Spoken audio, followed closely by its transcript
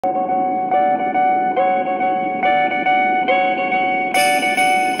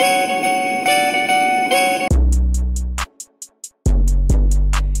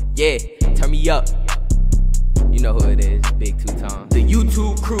me up. You know who it is, Big Two Times. The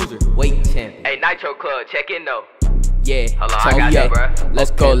YouTube Cruiser, weight champion. Hey, Nitro Club, check in though. Yeah, hold on, I got you, bro.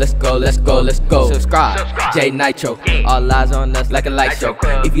 Let's go, let's go, let's go, let's go. Subscribe. J Nitro. Yeah. All eyes on us like a light show.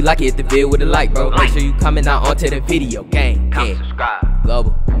 If you like it, hit the video with a like, bro. Make sure you comment out onto the video. Gang, Come yeah. subscribe.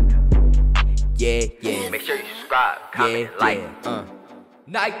 Global. Yeah, yeah. Make sure you subscribe, comment, like.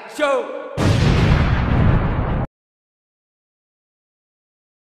 Nitro.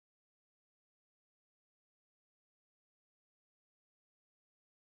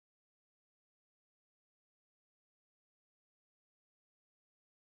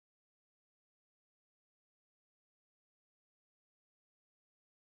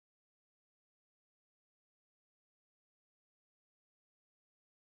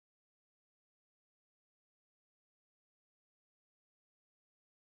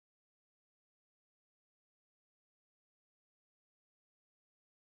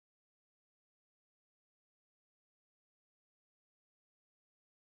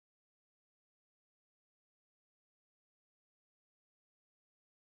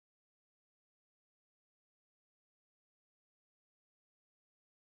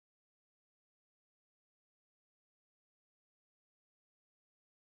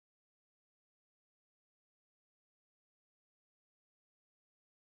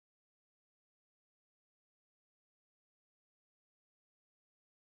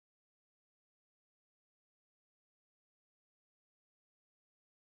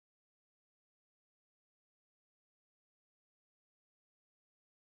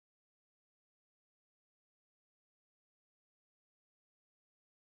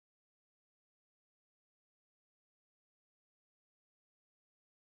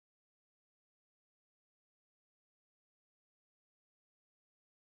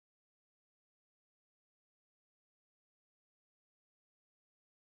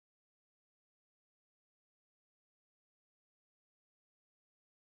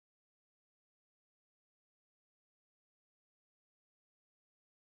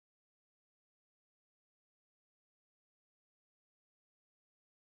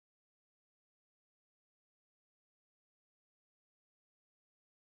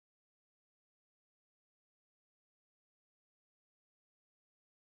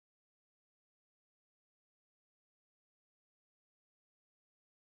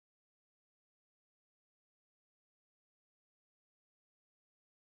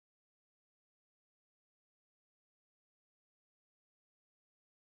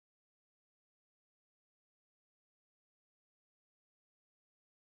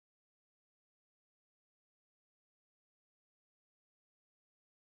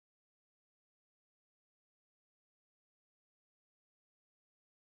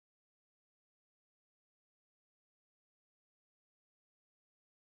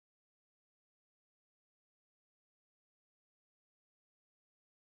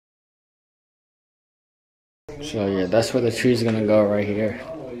 So yeah, that's where the tree's gonna go, right here.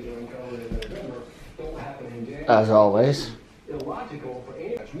 As always,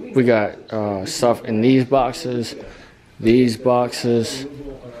 we got stuff in these boxes, this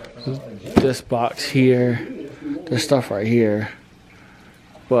box here, there's stuff right here,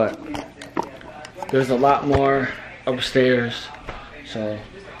 but there's a lot more upstairs, so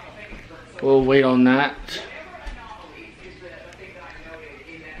we'll wait on that.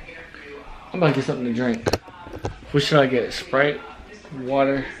 I'm about to get something to drink. What should I get? Sprite?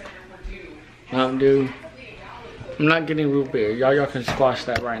 Water? Mountain Dew? I'm not getting root beer. Y'all can squash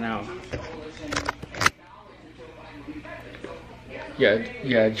that right now.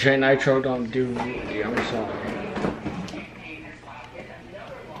 Yeah, J Nitro don't do root beer. I'm sorry.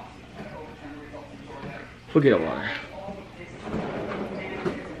 We'll get a water.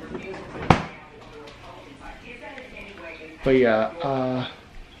 But yeah,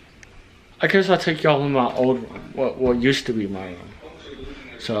 I guess I'll take y'all in my old room, what used to be my room.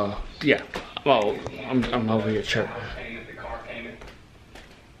 So yeah, well, I'm over here chirping.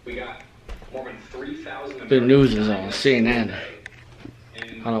 The news is on CNN.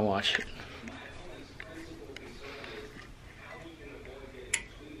 I don't watch it.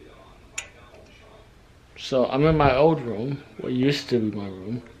 So I'm in my old room, what used to be my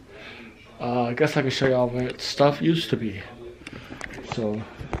room. I guess I can show y'all where stuff used to be. So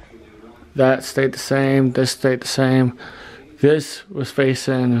that stayed the same, this stayed the same. This was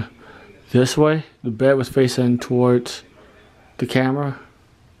facing this way. The bed was facing towards the camera.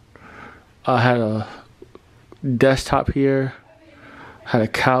 I had a desktop here. Had a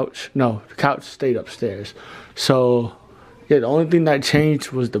couch. No, the couch stayed upstairs. So yeah, the only thing that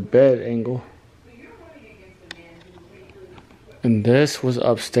changed was the bed angle. And this was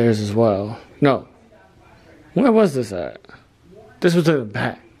upstairs as well. No. Where was this at? This was in the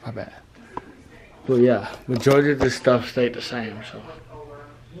back. My bad. But yeah, majority of this stuff stayed the same, so.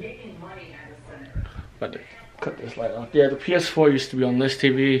 But cut this light off. Yeah, the PS4 used to be on this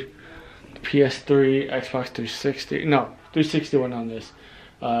TV. The PS3, Xbox 360. No, 360 went on this.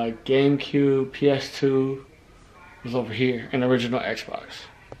 GameCube, PS2 was over here, and original Xbox.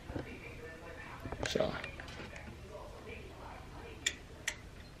 So.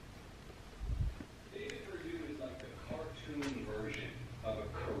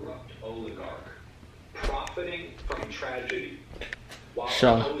 Profiting from tragedy while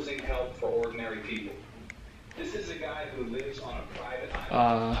So. opposing help for ordinary people. This is a guy who lives on a private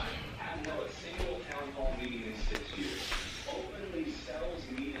island. Hasn't held a single town hall meeting in 6 years. Openly sells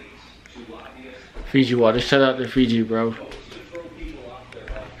meetings to lobbyists. Fiji water. Shout out to Fiji, bro.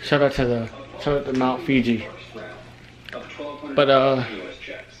 Shout out to Mount Fiji. But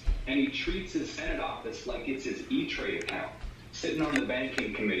And he treats his Senate office like it's his E-Trade account. Sitting on the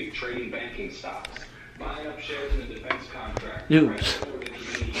banking committee, trading banking stocks, buying up shares in the defense contract.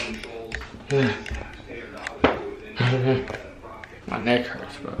 My neck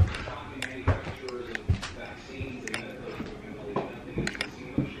hurts, bro.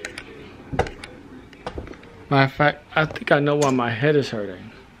 Matter of fact, I think I know why my head is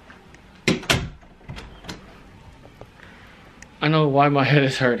hurting. I know why my head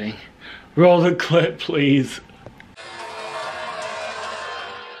is hurting. Roll the clip, please.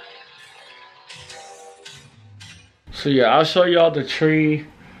 So yeah, I'll show y'all the tree,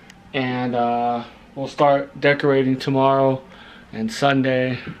 and we'll start decorating tomorrow and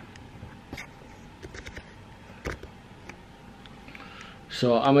Sunday.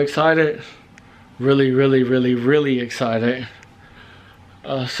 So I'm excited, really excited.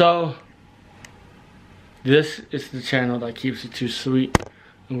 So this is the channel that keeps it too sweet,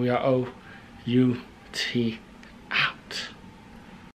 and we are OUT.